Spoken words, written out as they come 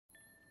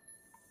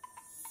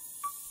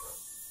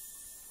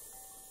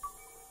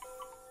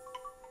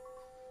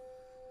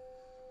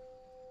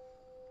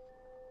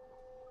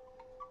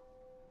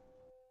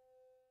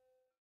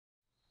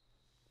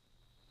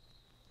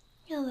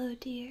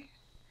dear.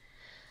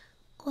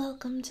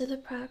 Welcome to the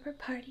Proper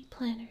Party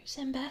Planners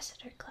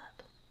Ambassador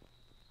Club.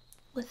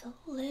 With a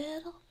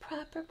little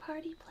proper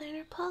party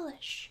planner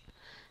polish,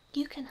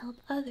 you can help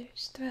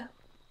others throw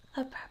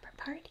a proper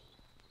party.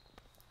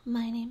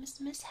 My name is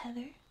Miss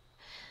Heather,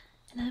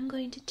 and I'm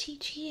going to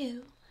teach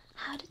you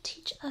how to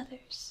teach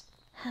others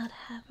how to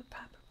have a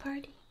proper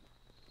party.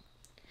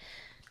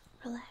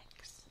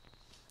 Relax.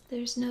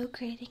 There's no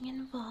grading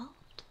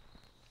involved.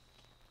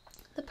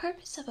 The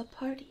purpose of a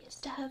party is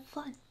to have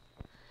fun,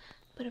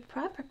 but a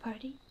proper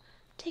party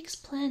takes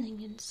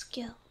planning and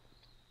skill.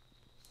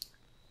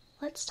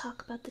 Let's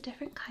talk about the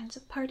different kinds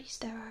of parties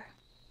there are.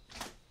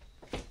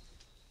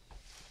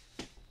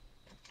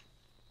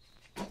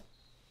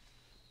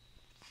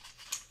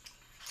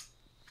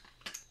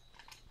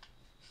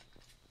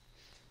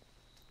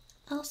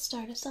 I'll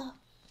start us off.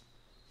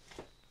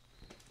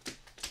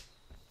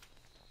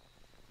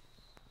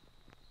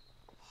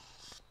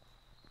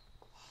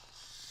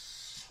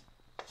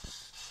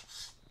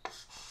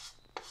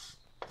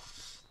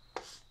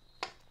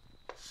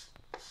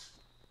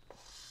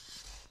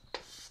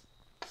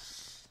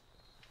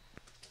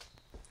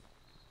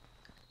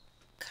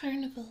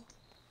 Carnival.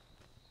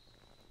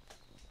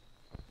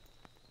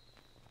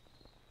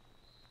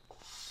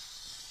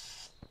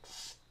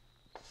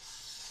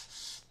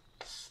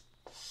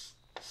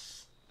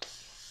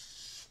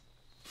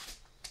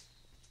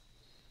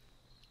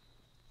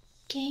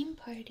 Game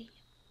party.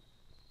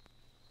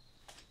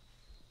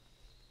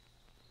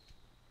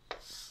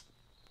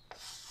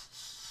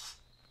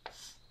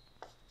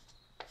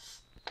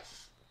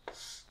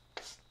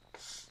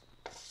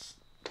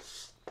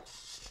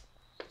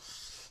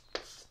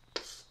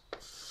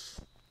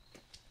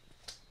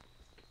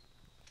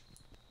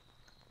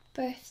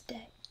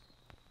 Birthday.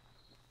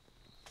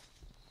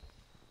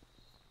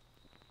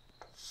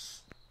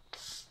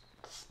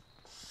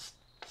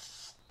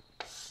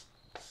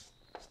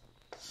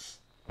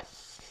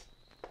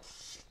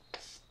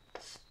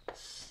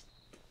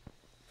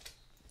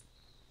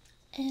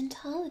 And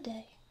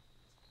holiday.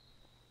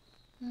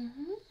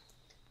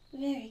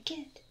 Very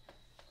good.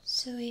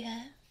 So we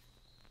have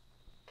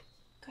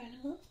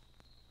carnival,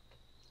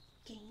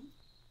 game,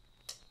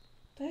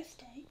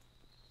 birthday,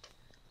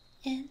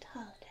 and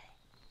holiday.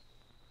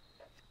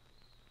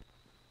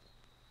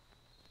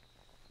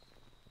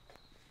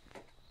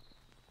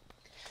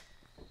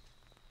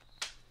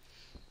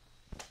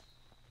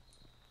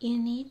 You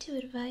need to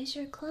advise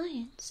your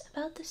clients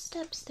about the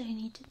steps they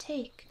need to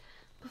take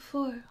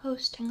before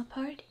hosting a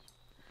party.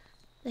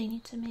 They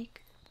need to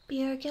make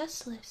Be Our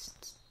Guest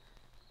lists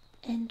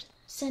and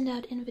send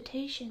out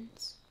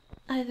invitations,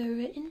 either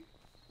written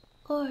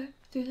or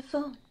through the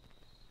phone,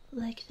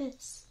 like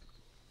this.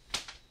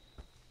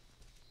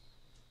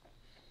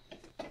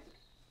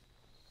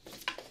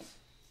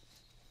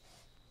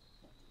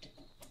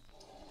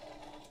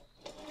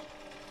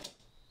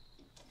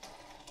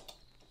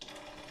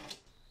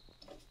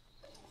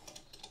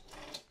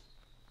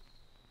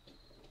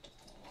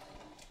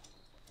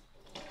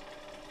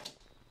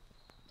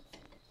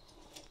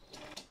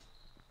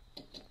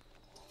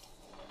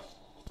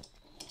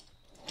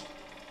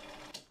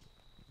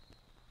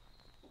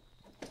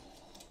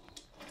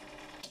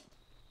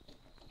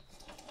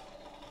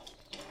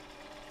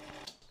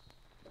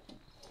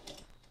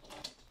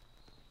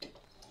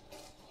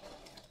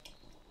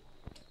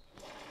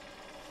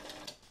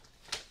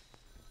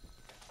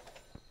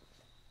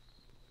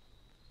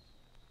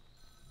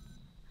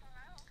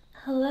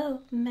 Hello,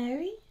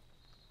 Mary?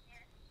 Yes.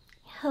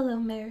 Hello,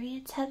 Mary,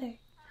 it's Heather.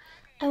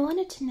 I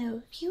wanted to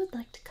know if you would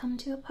like to come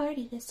to a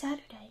party this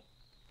Saturday.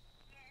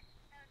 Yes,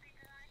 that would be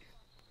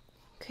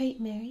delightful. Great,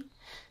 Mary.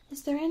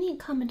 Is there any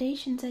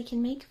accommodations I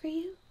can make for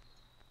you?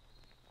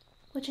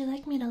 Would you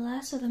like me to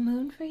lasso the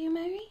moon for you,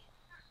 Mary?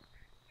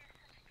 You're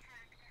such a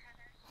character,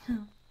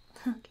 Heather.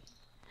 Oh, okay.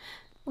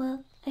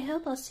 Well, I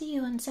hope I'll see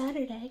you on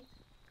Saturday.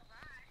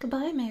 Goodbye.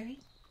 Goodbye, Mary.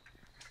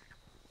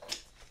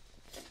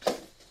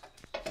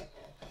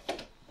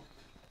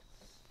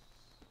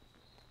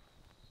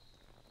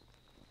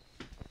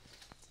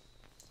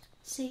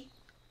 See,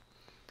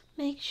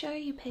 make sure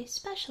you pay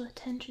special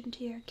attention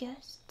to your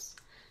guests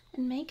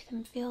and make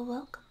them feel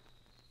welcome.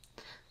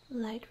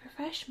 Light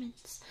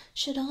refreshments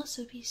should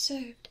also be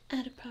served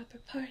at a proper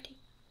party.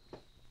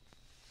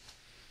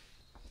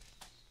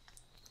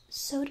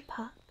 Soda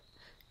pop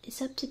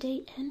is up to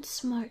date and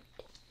smart.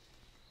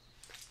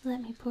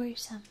 Let me pour you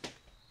some.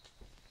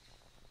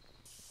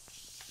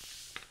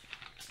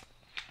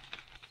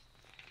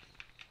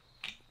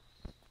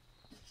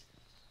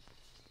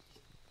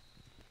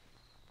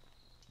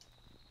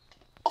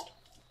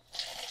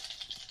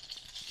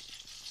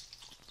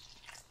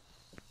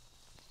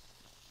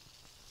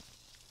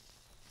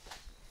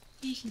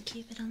 You can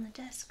keep it on the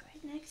desk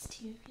right next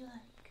to you if you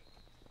like.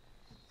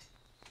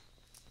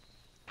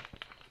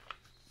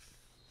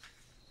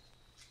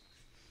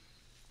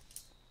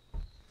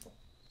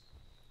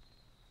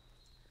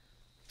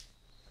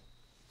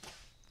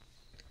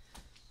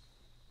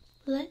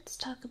 Let's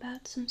talk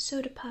about some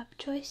soda pop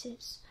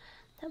choices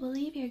that will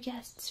leave your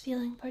guests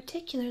feeling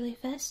particularly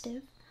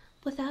festive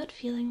without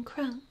feeling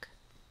crunk.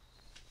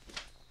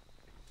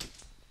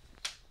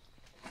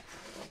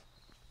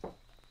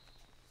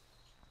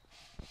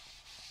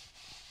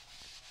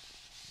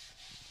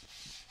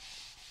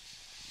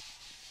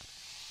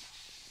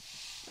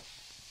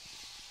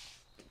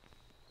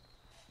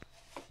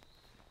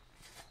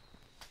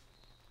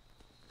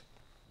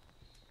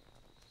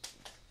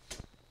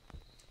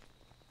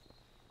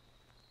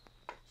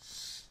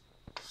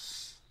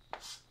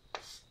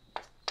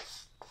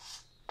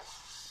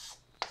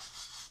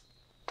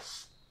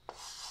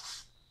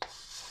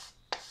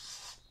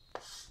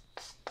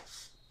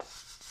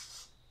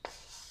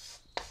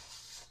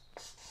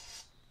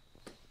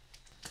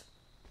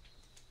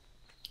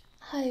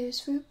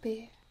 Hires root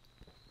beer.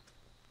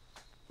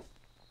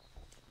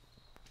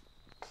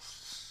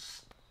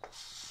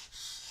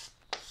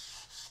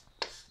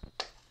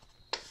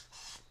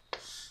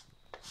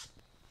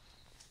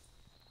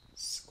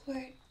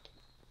 Squirt.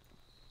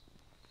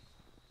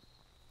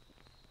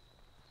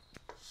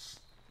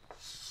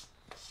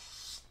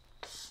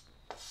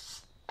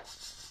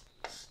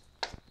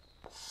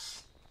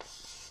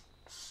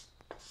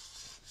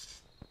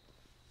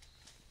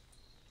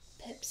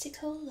 Pepsi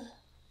Cola.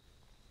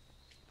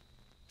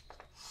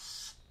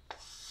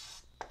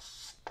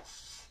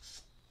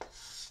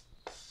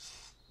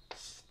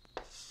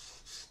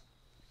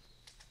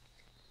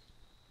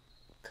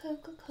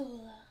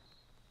 Coca-Cola.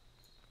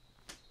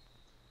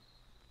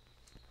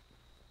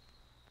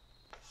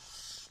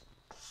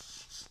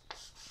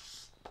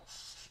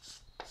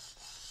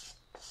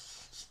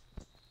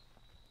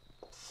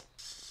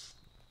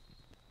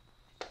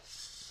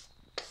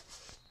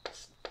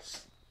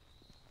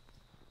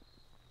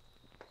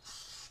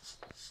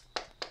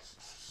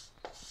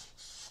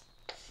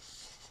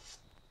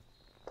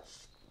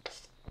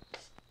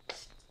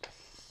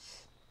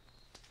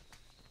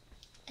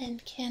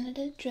 And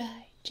Canada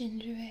Dry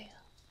Ginger Ale.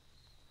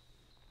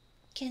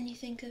 Can you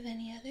think of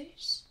any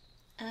others?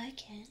 I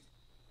can.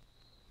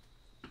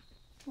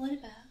 What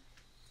about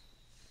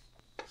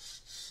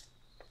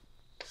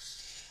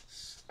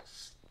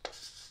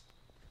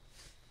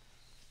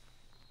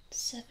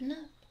 7 Up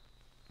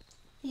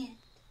and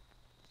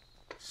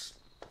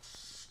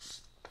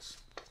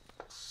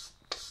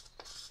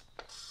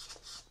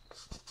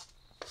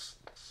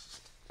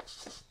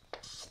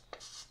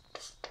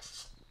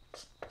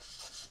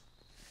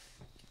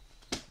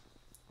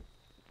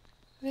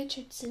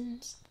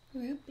Richardson's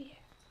Root Beer?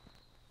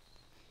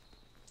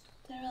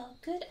 They're all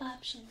good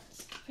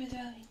options for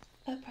throwing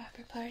a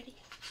proper party.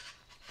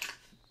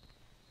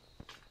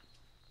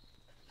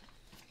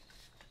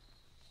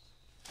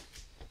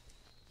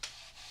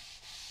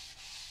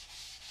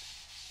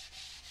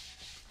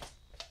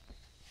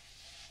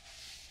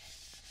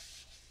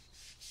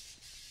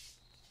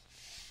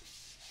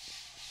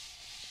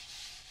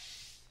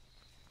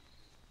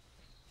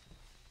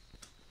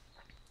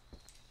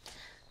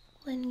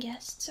 When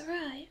guests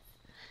arrive,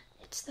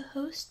 it's the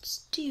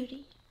host's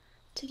duty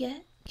to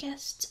get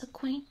guests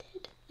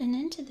acquainted and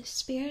into the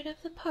spirit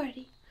of the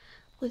party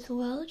with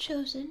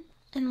well-chosen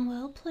and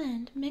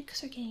well-planned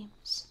mixer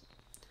games.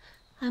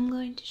 I'm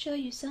going to show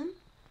you some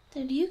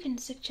that you can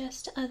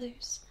suggest to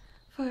others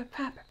for a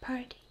proper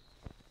party.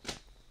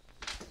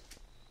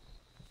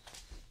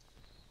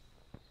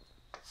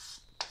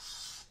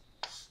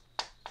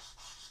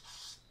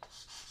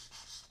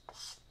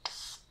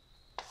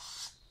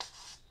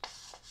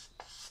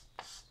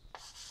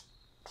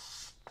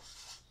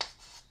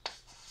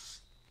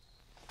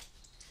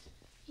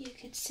 You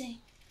could sing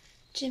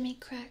Jimmy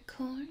Crack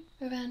Corn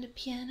around a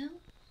piano,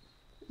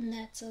 and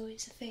that's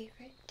always a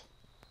favorite.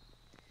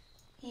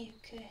 You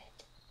could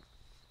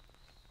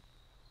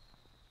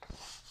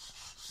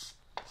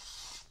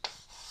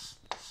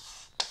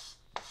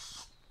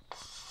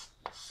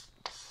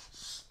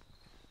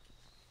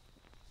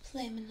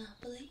play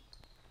Monopoly.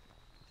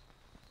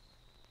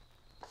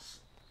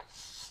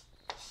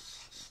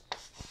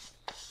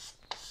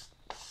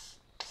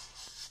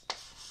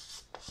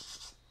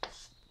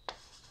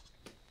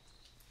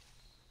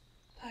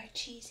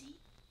 Parcheesi.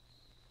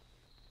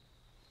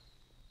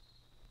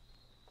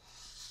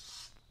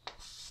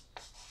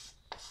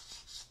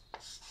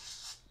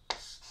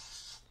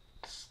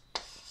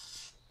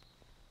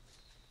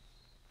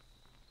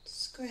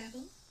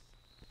 Scrabble.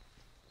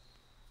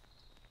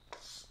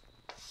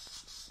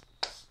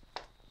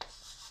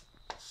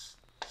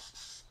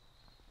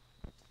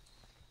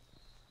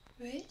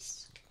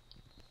 Risk.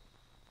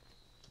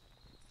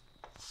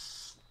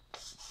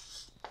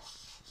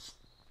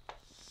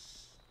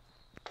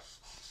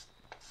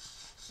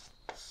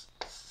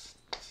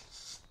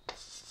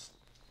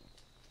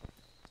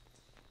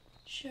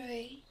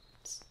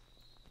 Charades.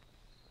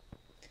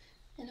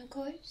 And of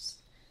course,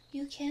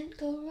 you can't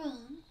go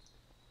wrong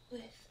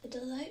with a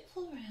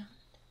delightful round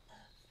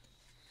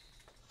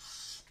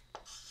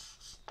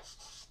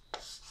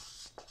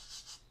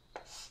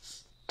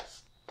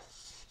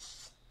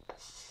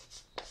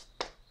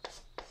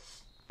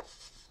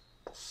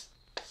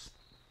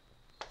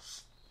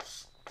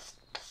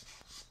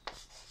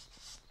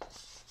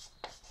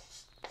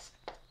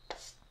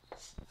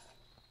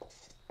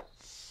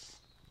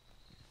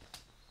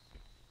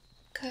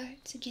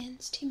Cards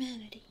Against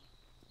Humanity.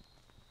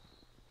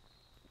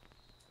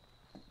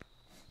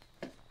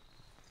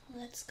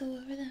 Let's go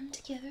over them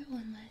together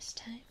one last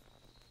time.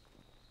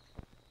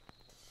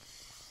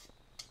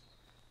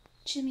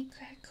 Jimmy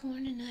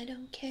Crackhorn and I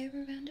Don't Care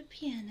Around a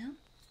Piano.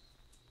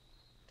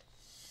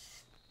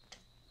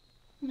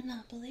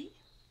 Monopoly.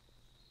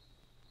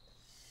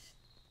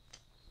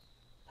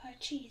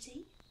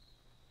 Parcheesi.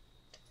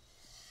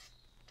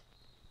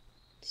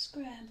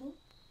 Scrabble.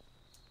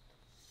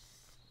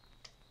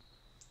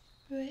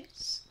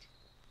 Risk.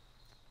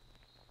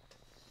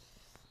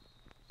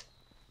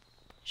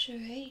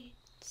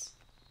 Charades.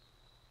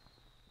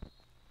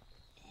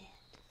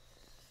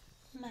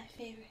 And my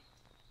favorite,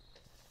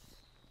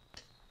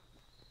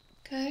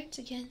 Cards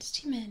Against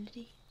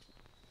Humanity.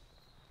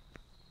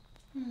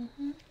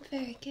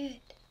 Very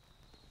good.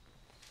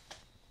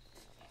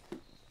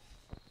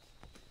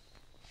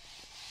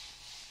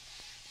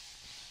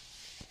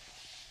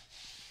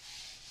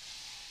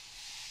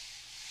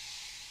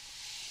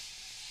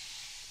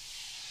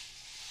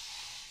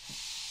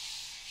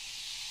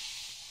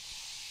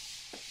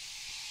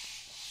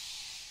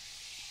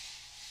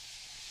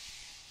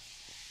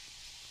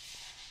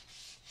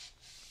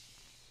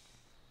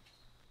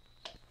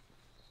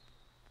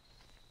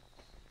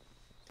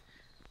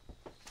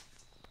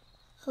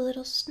 A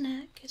little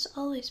snack is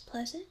always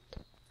pleasant.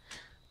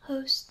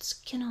 Hosts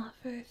can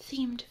offer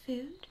themed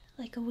food,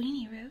 like a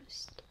weenie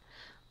roast,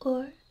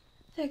 or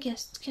their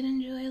guests can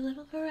enjoy a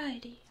little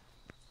variety.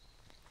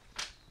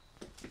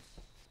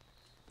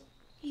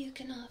 You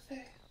can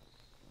offer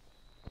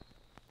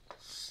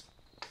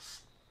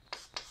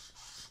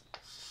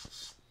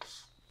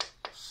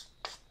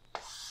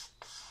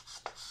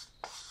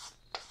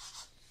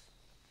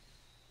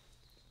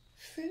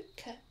fruit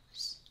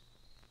cups,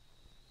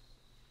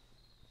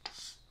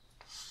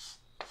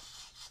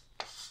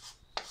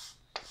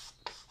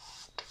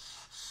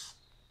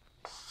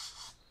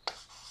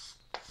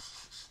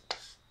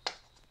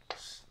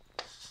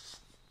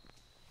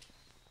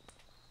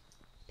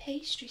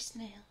 pastry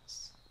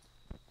snails,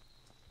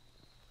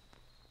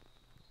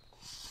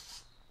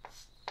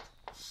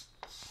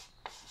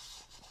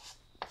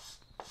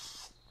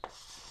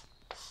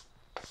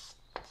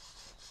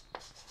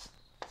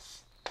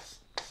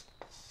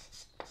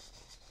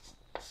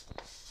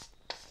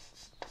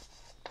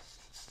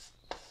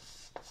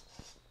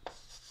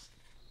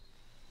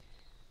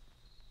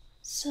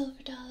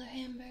 silver dollar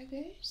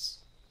hamburgers,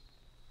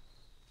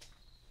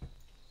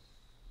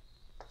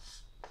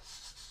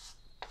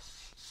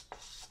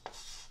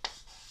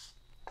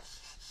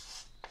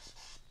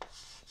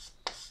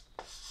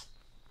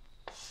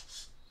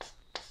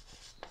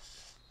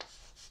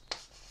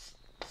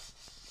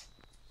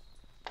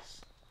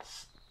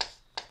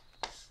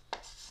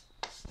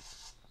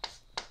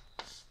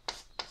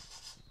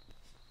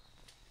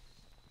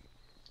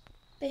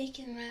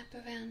 bacon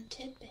wraparound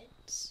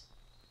tidbits,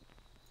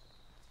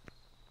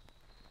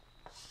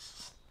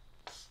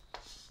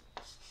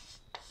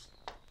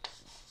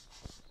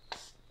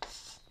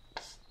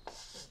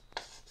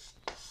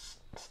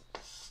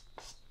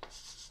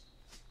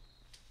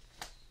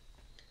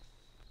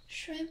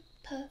 shrimp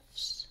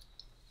puffs,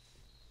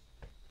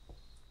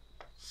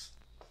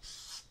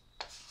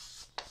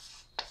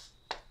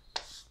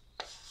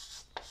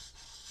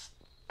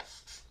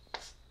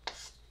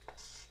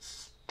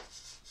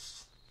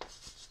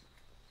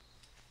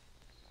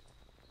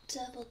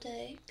 deviled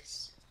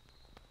eggs,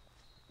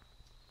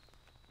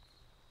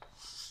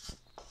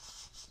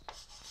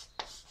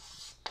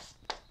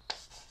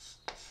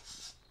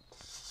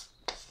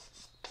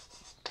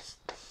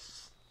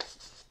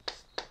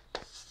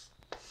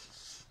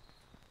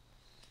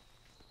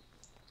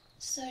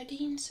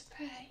 sardine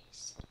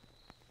surprise,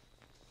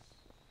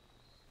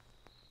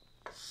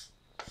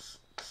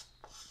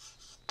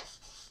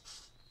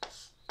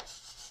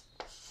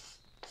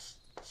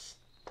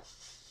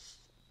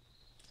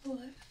 or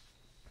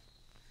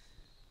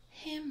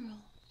ham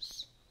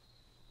rolls.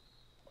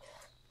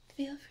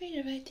 Feel free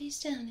to write these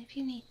down if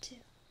you need to.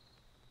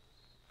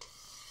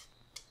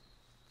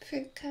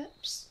 Fruit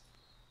cups,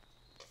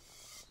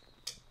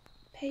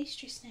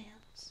 pastry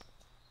snails,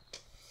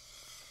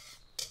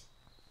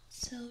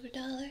 silver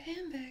dollar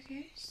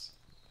hamburgers,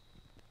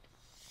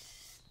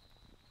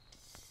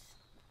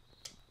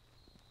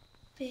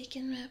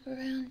 bacon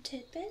wraparound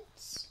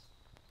tidbits,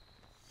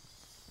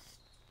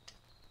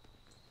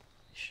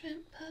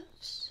 shrimp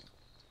puffs,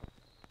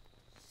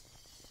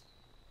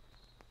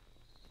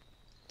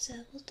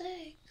 deviled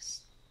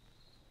eggs,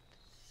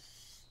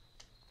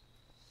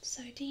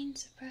 sardine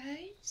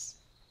surprise,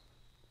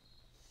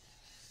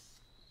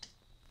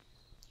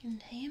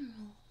 and ham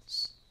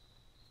rolls.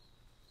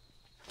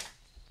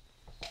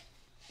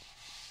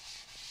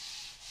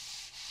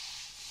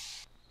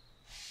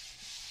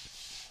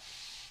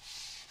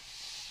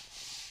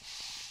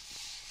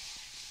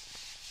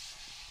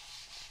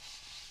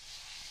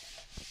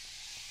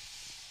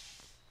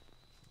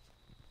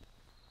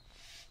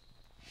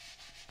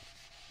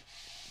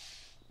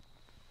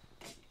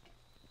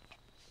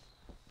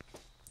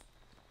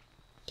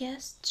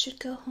 Guests should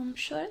go home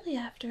shortly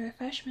after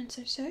refreshments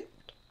are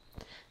served.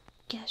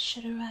 Guests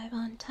should arrive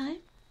on time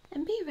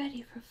and be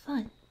ready for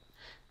fun,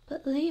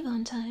 but leave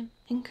on time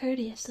and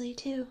courteously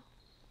too.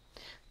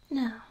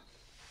 Now,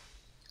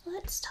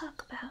 let's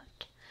talk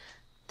about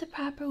the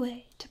proper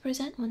way to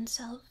present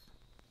oneself.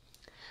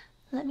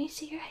 Let me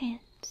see your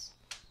hands.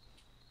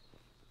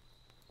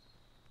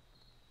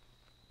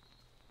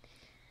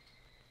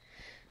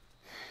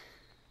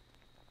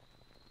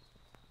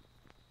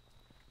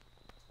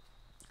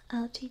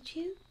 I'll teach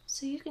you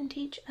so you can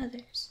teach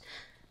others.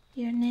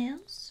 Your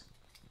nails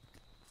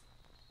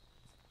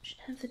should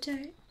have the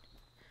dirt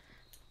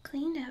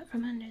cleaned out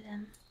from under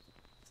them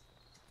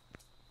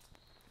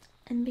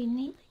and be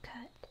neatly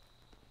cut.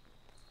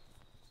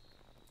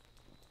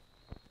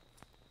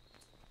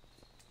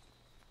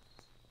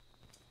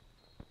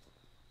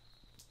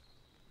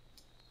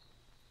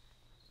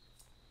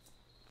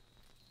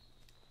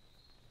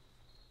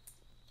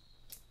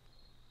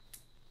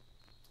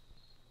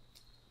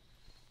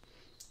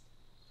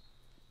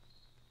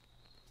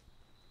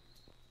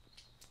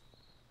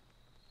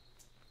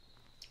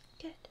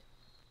 Good.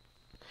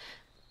 You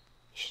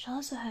should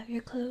also have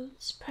your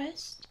clothes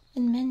pressed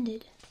and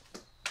mended.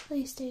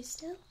 Please stay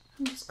still.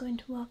 I'm just going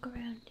to walk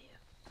around you.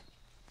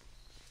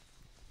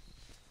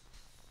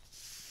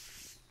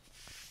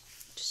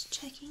 Just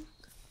checking.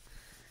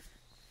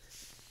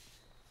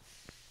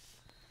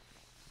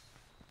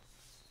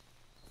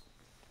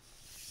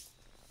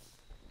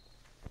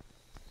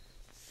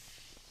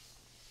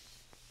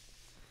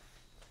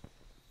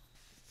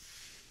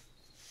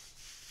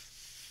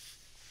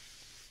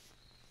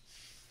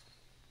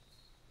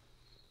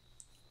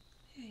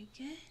 Very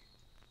good.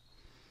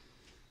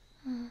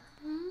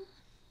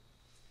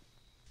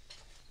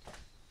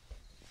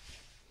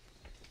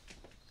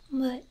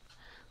 But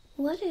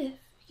what if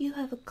you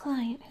have a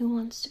client who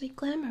wants to be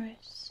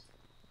glamorous?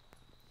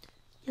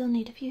 You'll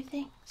need a few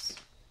things.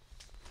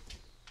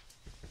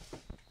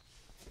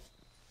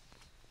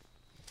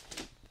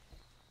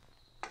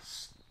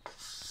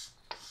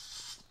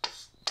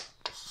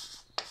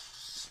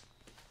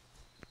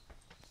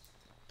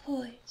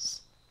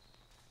 Poise.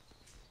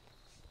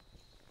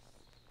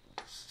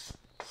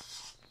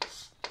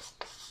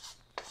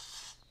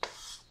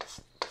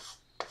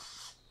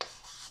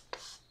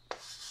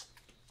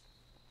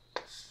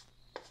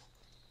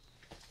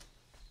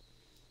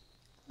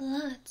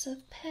 Lots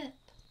of pep.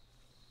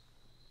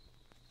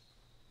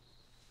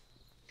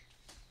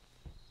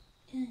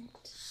 And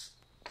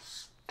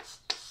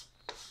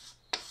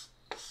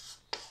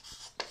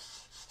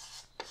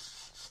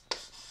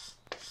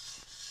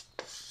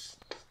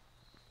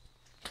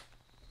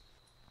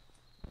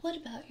what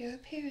about your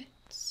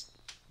appearance?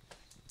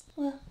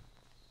 Well,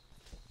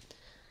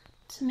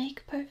 to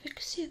make a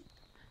perfect soup,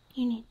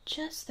 you need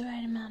just the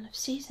right amount of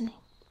seasoning.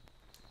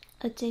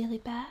 A daily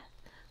bath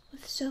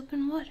with soap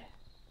and water.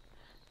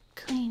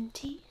 Clean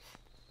teeth.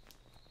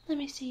 Let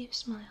me see you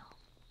smile.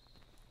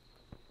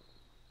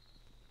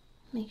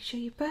 Make sure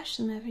you brush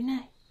them every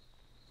night.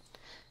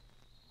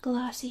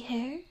 Glossy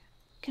hair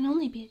can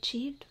only be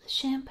achieved with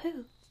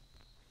shampoo.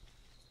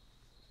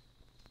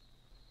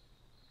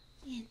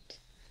 And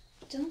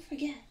don't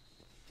forget,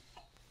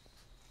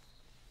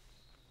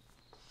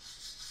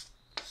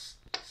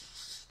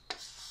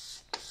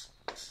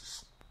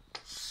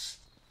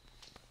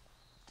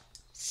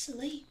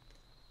 sleep.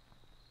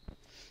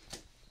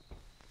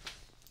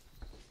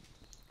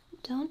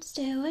 Don't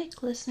stay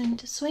awake listening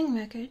to swing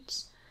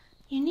records.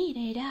 You need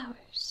 8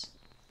 hours.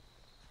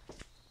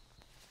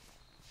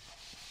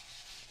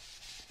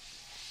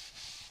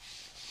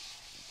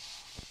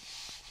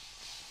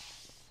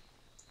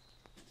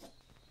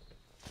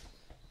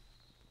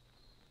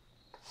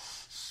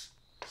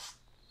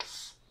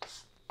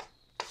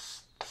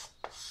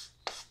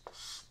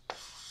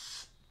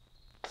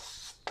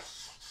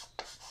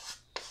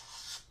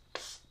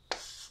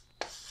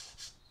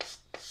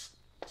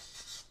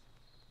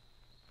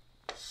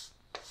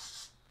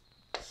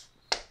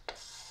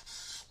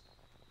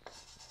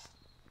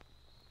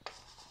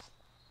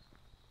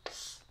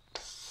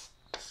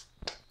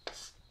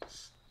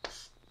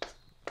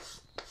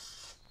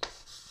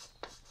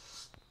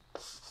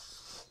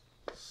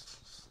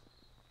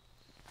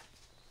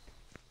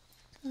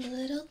 A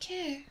little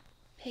care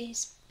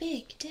pays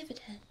big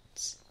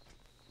dividends.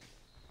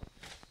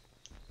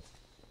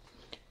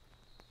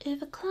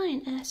 If a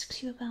client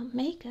asks you about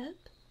makeup,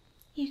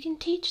 you can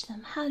teach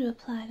them how to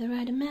apply the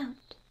right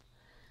amount.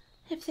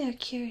 If they're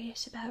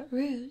curious about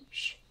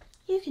rouge,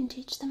 you can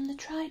teach them the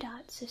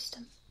tri-dot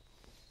system.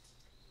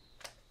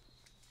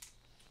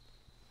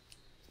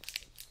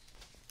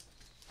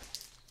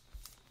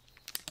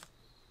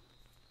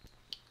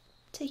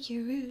 Take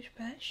your rouge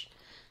brush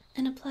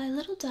and apply a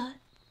little dot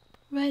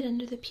right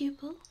under the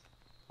pupil,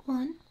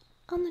 one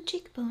on the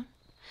cheekbone,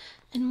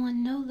 and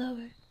one no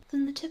lower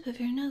than the tip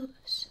of your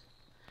nose.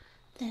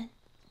 Then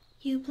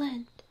you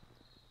blend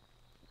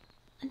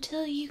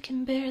until you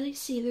can barely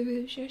see the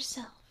rouge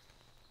yourself.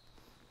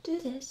 Do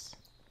this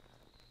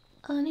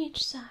on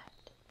each side.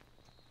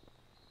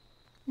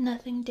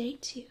 Nothing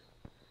dates you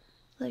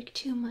like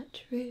too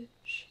much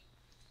rouge.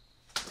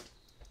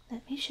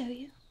 Let me show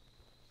you.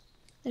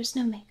 There's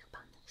no makeup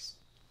on this.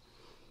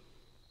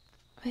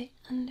 Right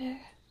under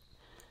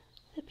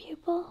the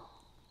pupil,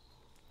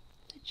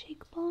 the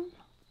cheekbone,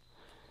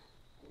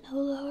 no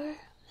lower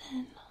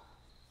than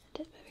the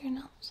tip of your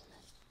nose, and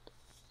then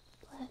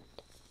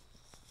blend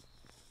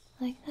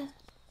like that.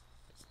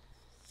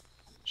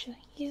 I'm showing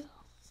you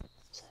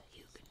so that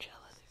you can show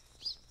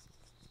others.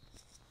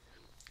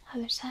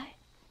 Other side.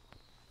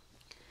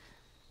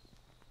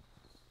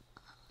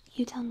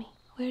 You tell me,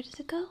 where does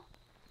it go?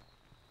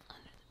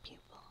 Under the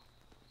pupil,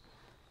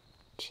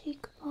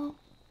 cheekbone,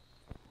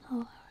 no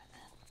lower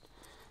than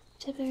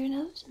tip of your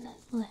nose, and then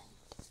blend.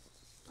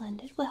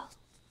 Blend it well.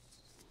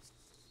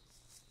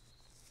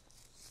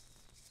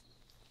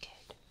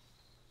 Good.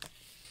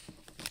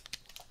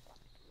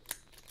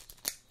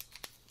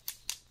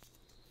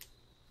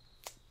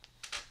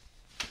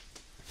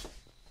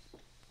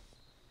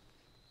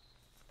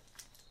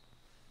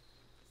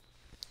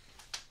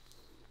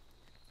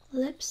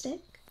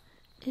 Lipstick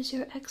is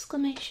your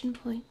exclamation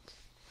point.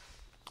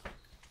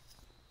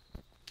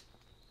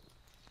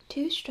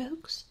 2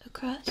 strokes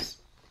across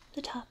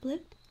the top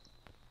lip.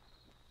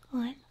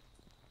 1,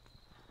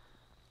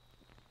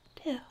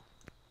 2.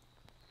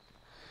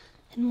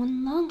 And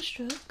 1 long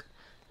stroke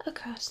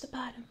across the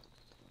bottom.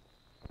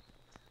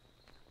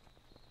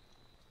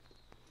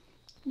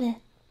 Then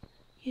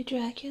you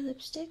drag your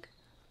lipstick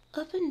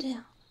up and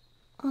down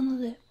on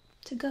the lip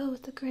to go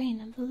with the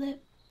grain of the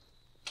lip.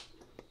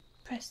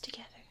 Press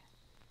together.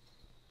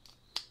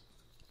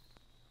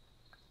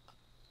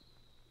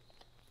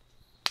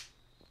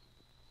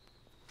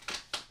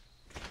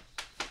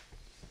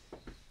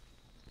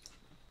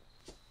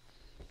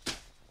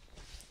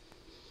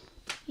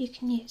 You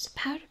can use a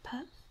powder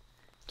puff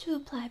to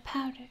apply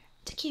powder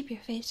to keep your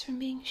face from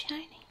being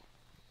shiny.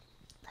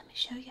 Let me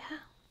show you how.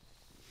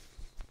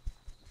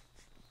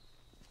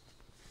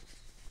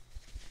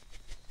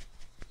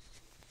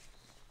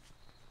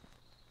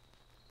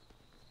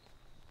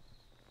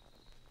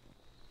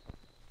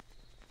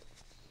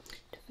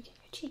 Don't forget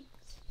your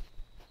cheeks.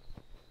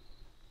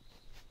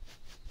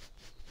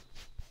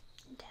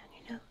 And down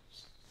your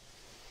nose.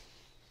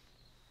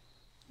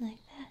 Like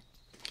that.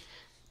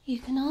 You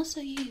can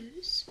also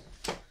use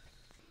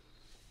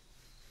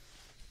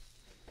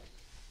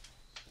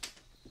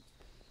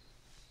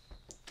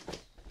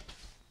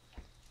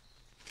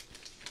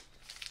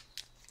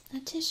a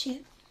tissue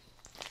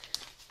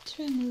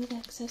to remove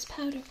excess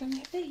powder from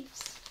your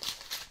face.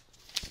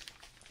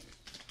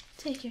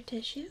 Take your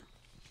tissue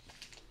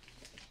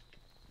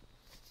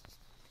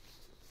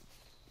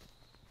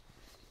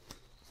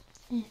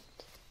and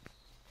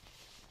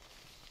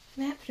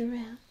wrap it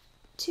around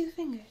 2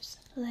 fingers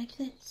like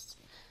this.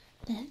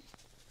 Then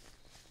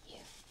you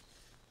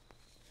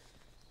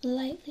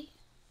lightly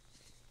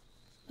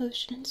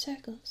motion in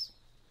circles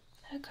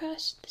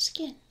across the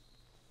skin,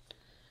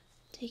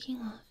 taking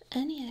off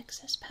any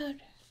excess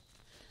powder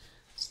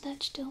so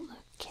that you don't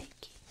look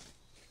cakey.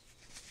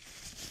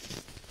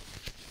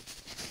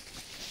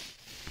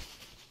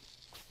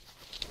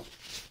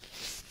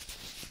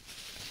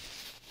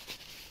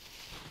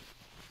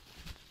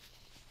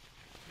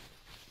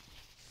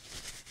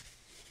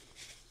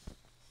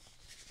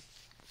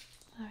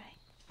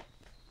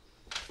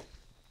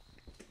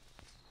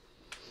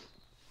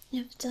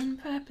 If done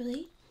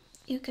properly,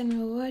 you can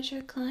reward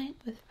your client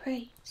with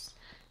praise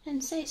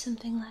and say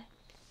something like,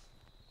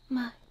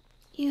 "My,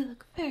 you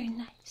look very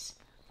nice,"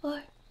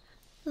 or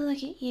 "Look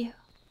at you,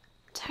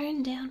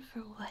 turned down for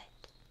what?"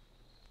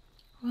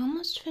 We're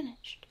almost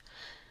finished,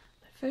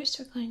 but first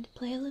we're going to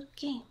play a little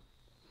game.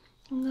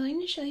 I'm going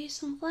to show you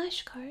some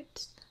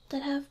flashcards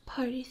that have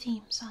party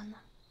themes on them.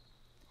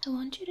 I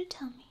want you to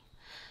tell me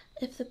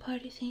if the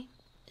party theme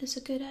is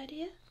a good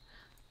idea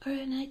or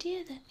an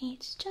idea that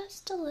needs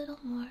just a little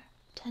more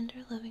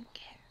tender loving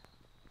care.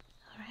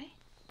 Alright?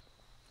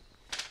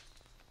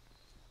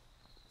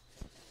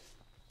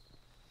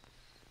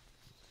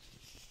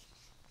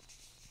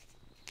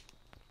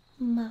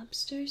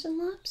 Mobsters and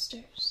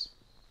lobsters.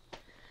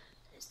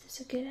 Is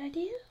this a good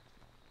idea?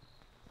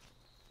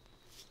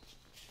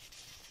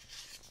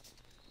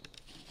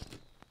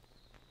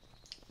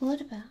 What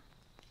about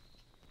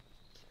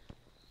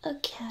a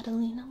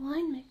Catalina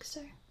wine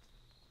mixer?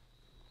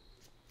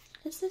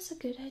 Is this a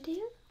good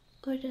idea,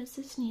 or does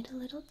this need a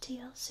little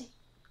TLC?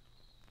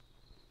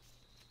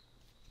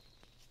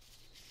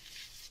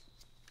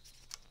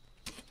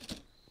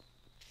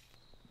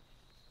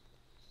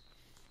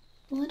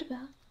 What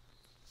about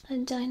a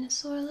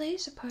dinosaur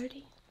laser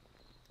party?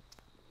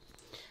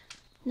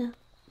 Now,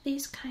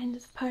 these kind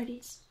of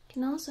parties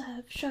can also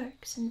have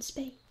sharks in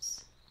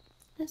space.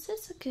 Is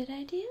this a good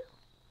idea?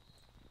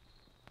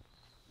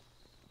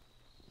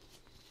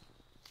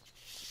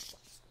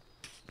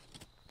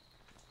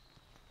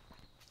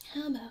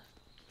 How about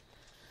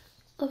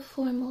a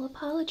formal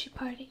apology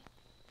party?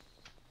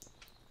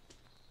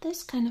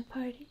 This kind of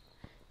party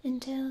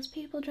entails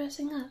people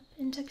dressing up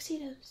in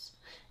tuxedos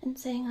and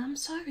saying "I'm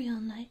sorry"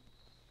 all night.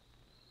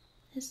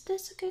 Is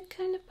this a good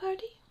kind of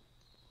party?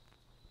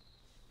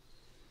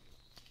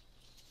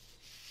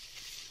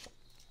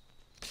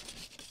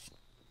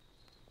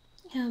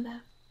 How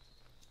about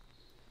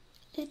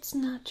it's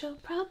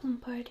Nacho Problem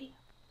Party?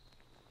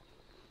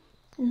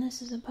 And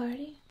this is a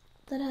party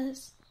that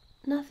has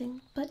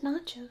nothing but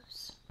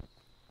nachos.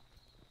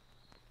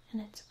 And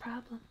it's a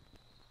problem.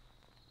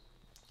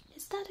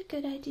 Is that a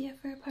good idea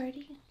for a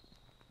party?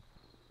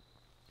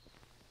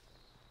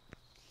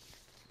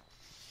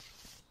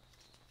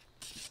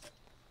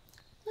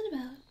 What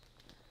about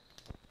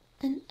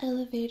an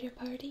elevator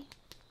party?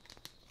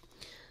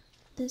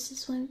 This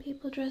is when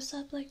people dress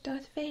up like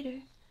Darth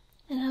Vader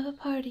and have a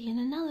party in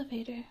an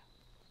elevator.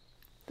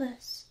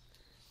 Thus,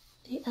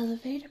 the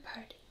elevator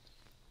party.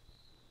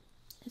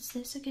 Is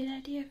this a good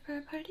idea for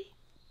a party?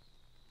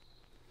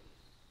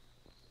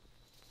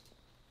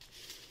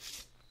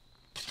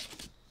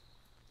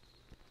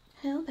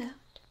 How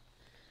about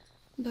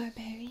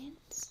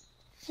barbarians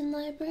and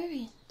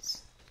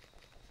librarians?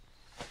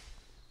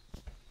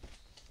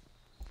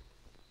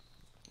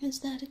 Is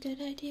that a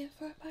good idea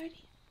for a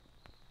party?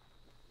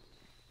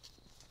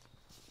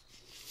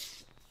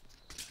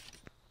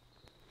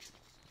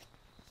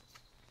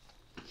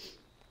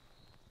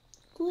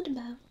 What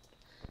about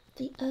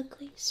the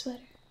ugly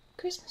sweater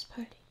Christmas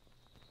party?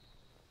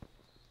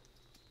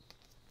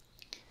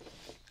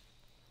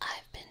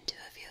 I've been to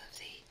a few of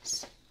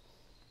these.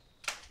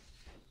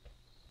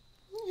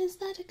 Is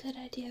that a good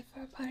idea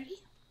for a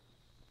party?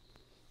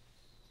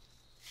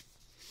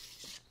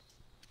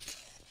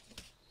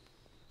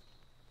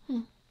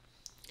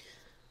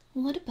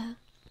 What about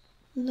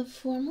the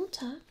formal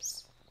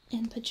tops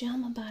and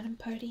pajama bottom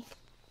party?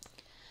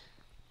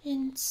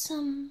 In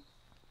some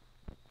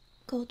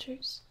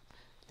cultures,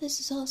 this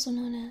is also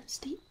known as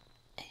the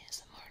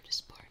ASM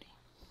artist party.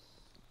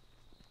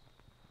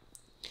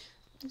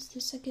 Is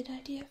this a good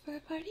idea for a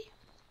party?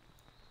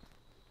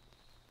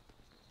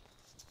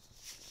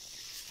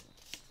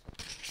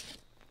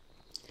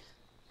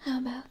 How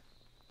about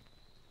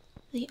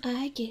the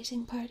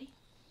eye-gazing party?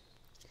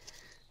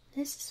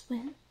 This is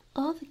when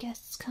all the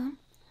guests come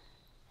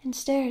and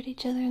stare at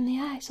each other in the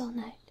eyes all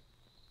night.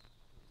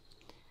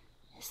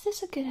 Is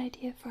this a good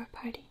idea for a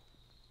party?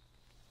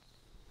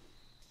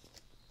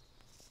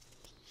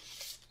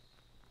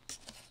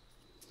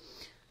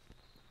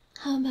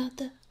 How about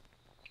the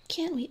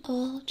can't we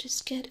all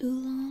just get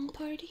oolong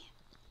party?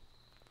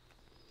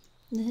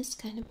 This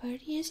kind of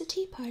party is a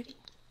tea party.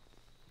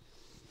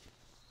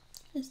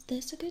 Is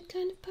this a good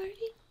kind of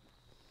party?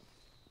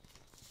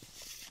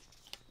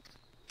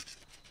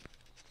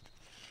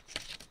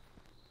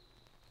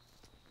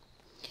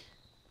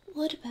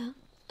 What about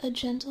a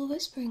gentle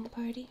whispering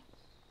party?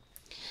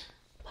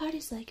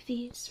 Parties like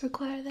these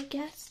require that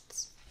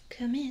guests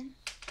come in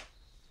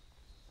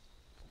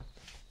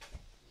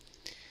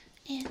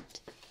and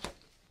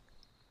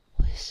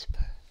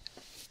whisper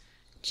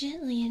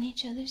gently in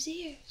each other's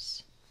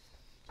ears.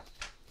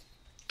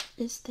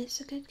 Is this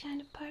a good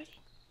kind of party?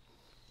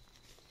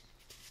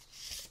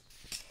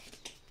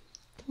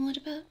 What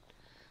about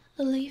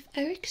a Leif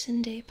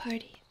Erikson Day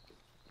party?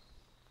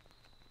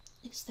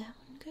 Is that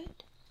one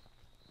good?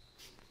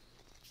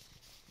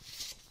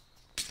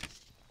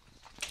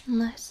 And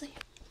lastly,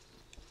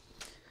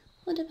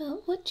 what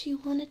about what you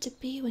wanted to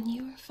be when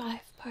you were 5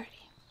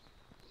 party?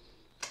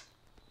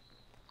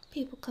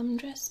 People come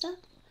dressed up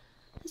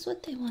as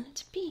what they wanted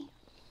to be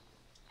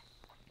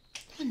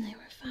when they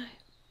were 5.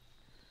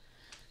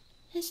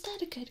 Is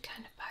that a good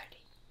kind of party?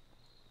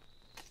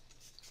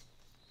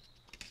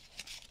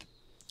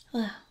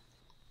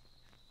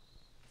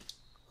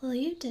 Well,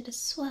 you did a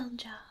swell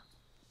job.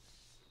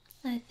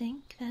 I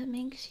think that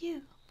makes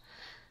you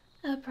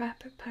a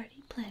proper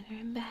party planner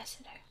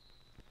ambassador.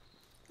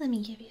 Let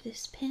me give you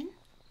this pin.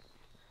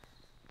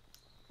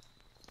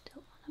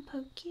 Don't want to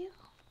poke you.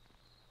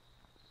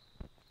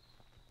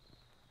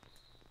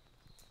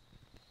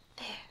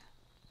 There.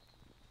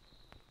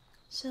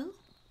 So,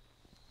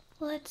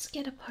 let's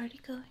get a party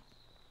going.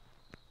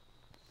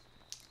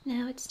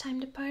 Now it's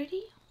time to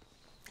party,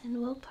 and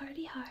we'll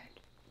party hard.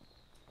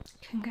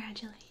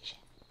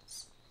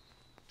 Congratulations.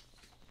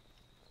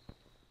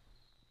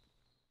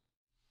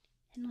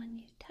 And when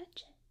you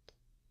touch it,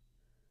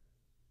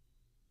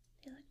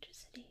 the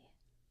electricity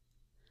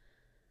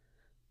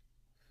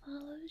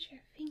follows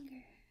your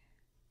finger.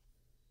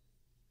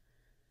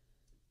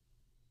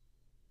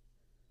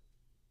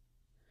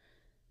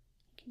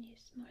 You can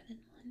use more than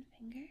one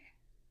finger,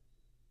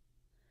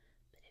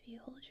 but if you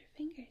hold your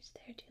fingers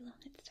there too long,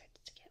 it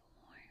starts to get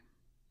warm.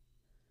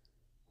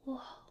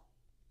 Whoa.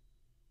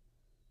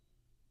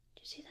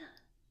 Did you see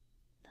that?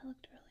 That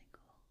looked really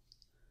cool.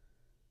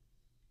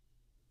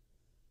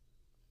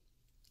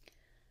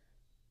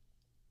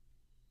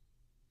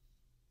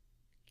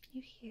 Can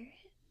you hear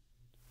it?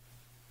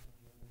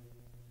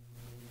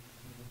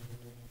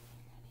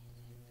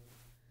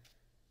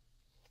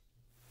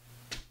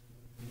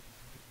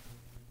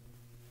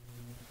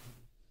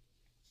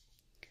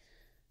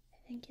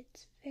 I think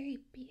it's very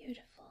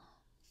beautiful.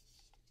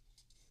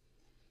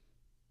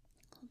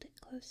 Hold it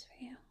close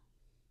for you.